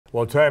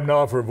Well, time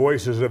now for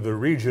Voices of the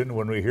Region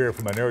when we hear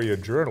from an area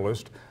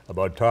journalist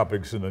about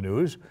topics in the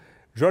news.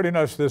 Joining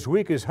us this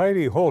week is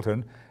Heidi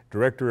Holtan,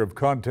 Director of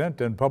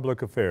Content and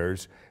Public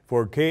Affairs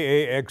for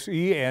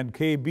KAXE and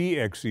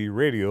KBXE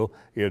Radio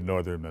in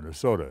northern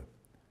Minnesota.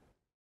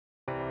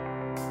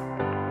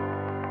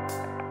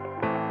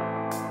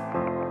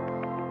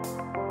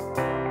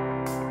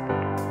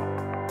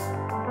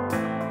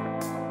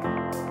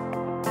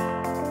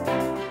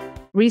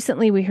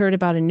 Recently, we heard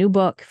about a new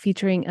book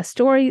featuring a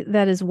story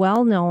that is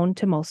well known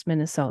to most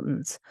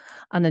Minnesotans.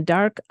 On a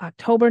dark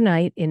October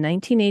night in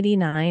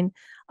 1989,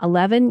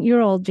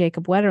 11-year-old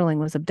Jacob Wetterling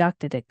was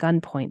abducted at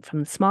gunpoint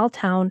from the small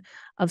town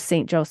of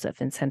St.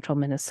 Joseph in central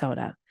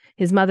Minnesota.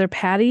 His mother,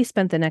 Patty,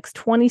 spent the next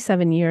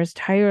 27 years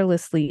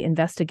tirelessly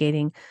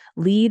investigating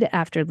lead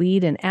after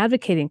lead and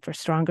advocating for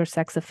stronger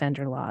sex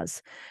offender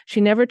laws. She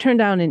never turned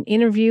down an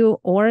interview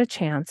or a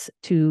chance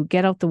to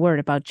get out the word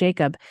about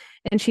Jacob,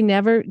 and she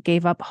never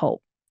gave up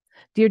hope.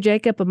 Dear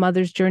Jacob, A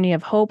Mother's Journey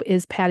of Hope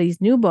is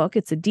Patty's new book.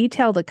 It's a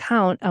detailed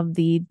account of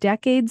the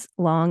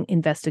decades-long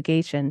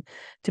investigation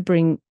to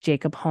bring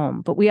Jacob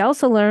home. But we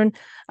also learn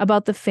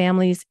about the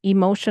family's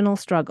emotional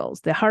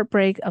struggles, the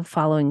heartbreak of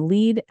following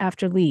lead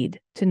after lead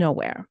to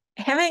nowhere.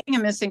 Having a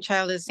missing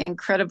child is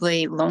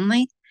incredibly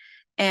lonely,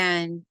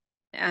 and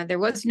there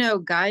was no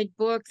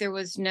guidebook. There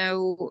was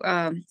no,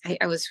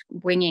 I was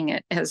winging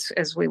it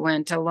as we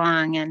went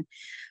along, and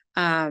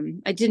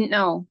I didn't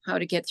know how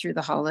to get through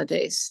the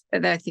holidays.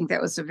 I think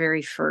that was the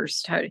very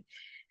first.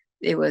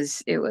 It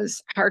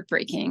was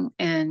heartbreaking,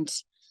 and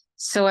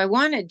so I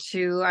wanted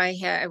to.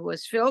 I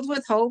was filled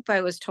with hope.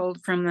 I was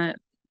told from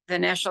the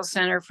National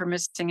Center for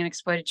Missing and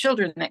Exploited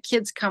Children that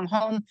kids come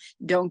home,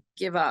 don't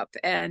give up,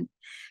 and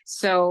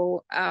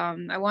so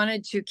I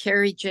wanted to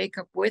carry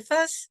Jacob with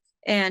us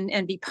and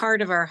be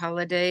part of our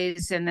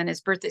holidays. And then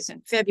his birthday's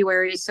in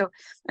February, so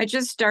I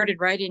just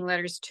started writing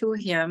letters to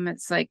him.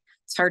 It's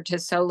hard to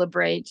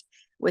celebrate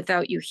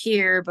without you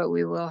here, but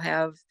we will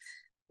have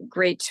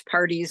great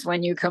parties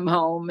when you come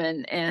home,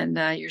 and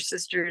your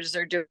sisters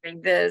are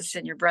doing this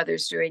and your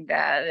brother's doing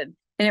that. And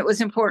it was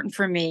important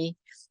for me.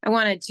 I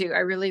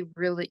really,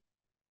 really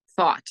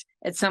thought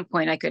at some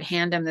point I could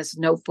hand him this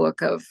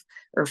notebook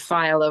or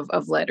file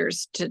of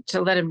letters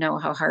to let him know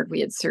how hard we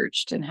had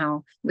searched and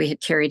how we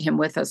had carried him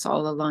with us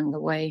all along the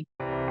way.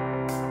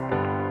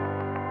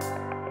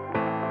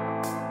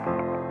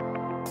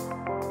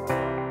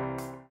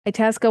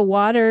 Itasca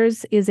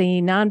Waters is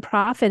a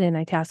nonprofit in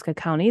Itasca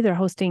County. They're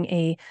hosting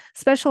a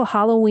special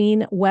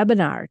Halloween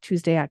webinar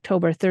Tuesday,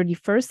 October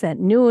 31st at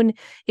noon.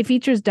 It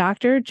features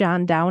Dr.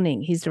 John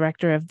Downing. He's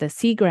director of the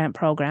Sea Grant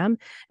program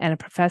and a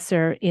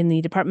professor in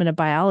the Department of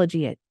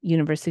Biology at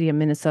University of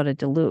Minnesota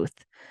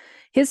Duluth.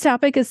 His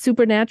topic is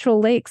supernatural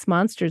lakes,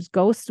 monsters,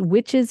 ghosts,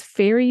 witches,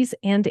 fairies,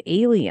 and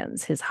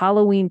aliens. His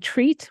Halloween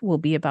treat will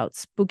be about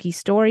spooky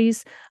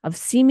stories of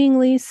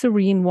seemingly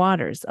serene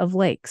waters of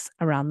lakes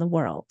around the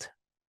world.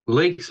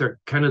 Lakes are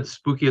kind of the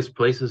spookiest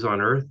places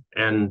on Earth,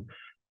 and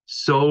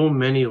so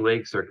many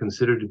lakes are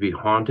considered to be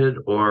haunted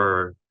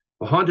or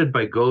haunted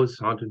by ghosts,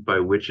 haunted by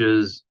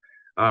witches,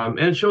 and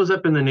it shows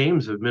up in the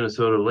names of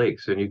Minnesota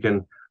lakes. And you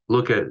can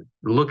look at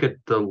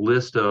the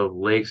list of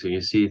lakes, and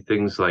you see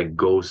things like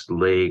Ghost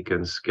Lake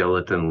and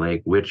Skeleton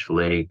Lake, Witch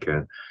Lake,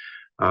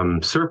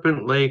 and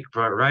Serpent Lake,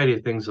 variety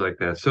of things like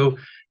that. So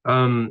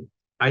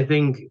I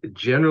think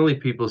generally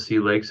people see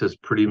lakes as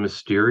pretty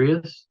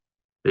mysterious.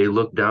 They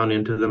look down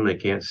into them, they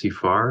can't see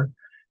far.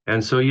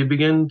 And so you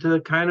begin to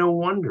kind of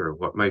wonder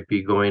what might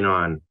be going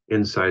on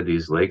inside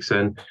these lakes.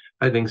 And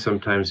I think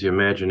sometimes the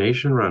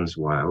imagination runs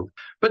wild.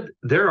 But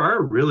there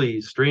are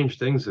really strange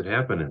things that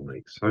happen in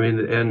lakes. I mean,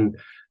 and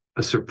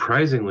a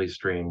surprisingly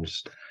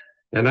strange.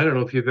 And I don't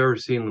know if you've ever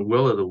seen the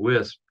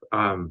Will-o'-the-Wisp,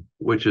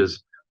 which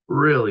is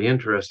really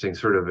interesting,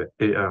 sort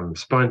of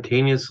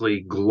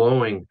spontaneously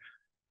glowing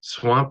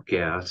swamp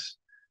gas.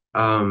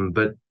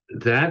 But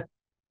that,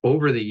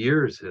 over the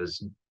years,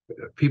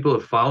 people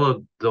have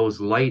followed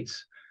those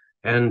lights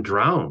and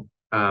drowned.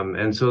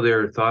 And so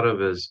they're thought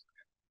of as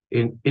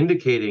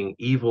indicating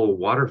evil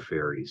water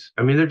fairies.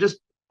 I mean, there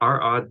just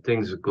are odd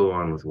things that go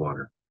on with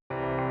water.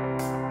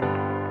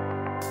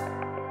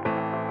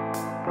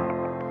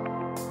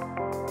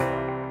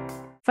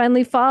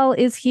 Finally, fall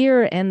is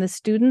here, and the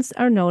students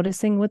are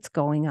noticing what's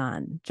going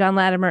on. John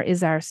Latimer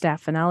is our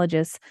staff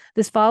phenologist.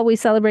 This fall, we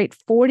celebrate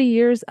 40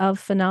 years of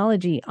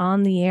phenology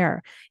on the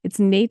air. It's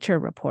nature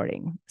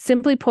reporting.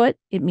 Simply put,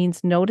 it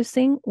means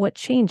noticing what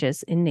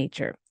changes in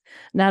nature.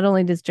 Not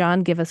only does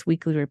John give us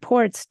weekly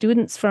reports,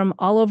 students from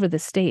all over the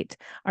state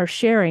are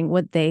sharing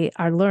what they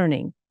are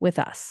learning with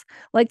us,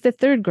 like the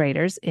third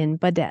graders in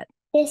Baudette.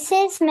 This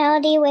is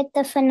Melody with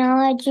the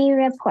Phenology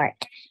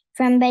Report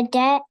from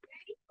Baudette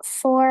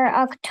for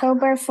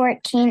October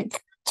 14th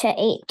to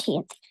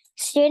 18th.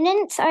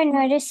 Students are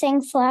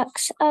noticing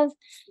flocks of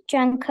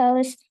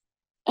juncos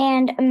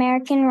and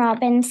American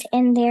robins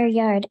in their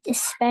yard,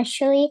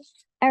 especially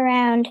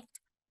around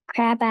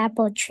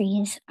crabapple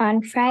trees.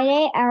 On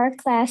Friday, our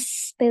class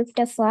spooked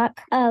a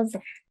flock of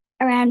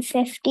around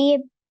 50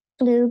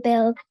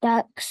 blue-billed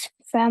ducks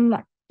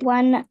from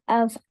one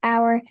of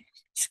our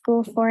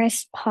school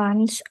forest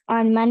ponds.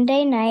 On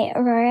Monday night,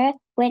 Aurora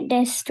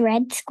witnessed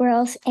red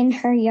squirrels in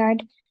her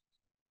yard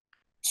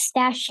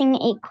stashing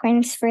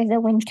acorns for the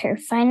winter.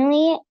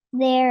 Finally,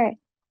 there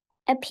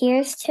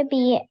appears to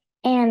be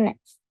an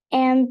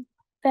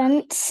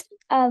abundance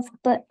of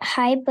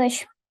high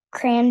bush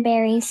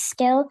cranberries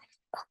still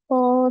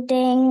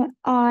holding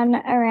on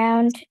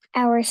around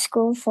our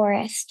school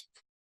forest.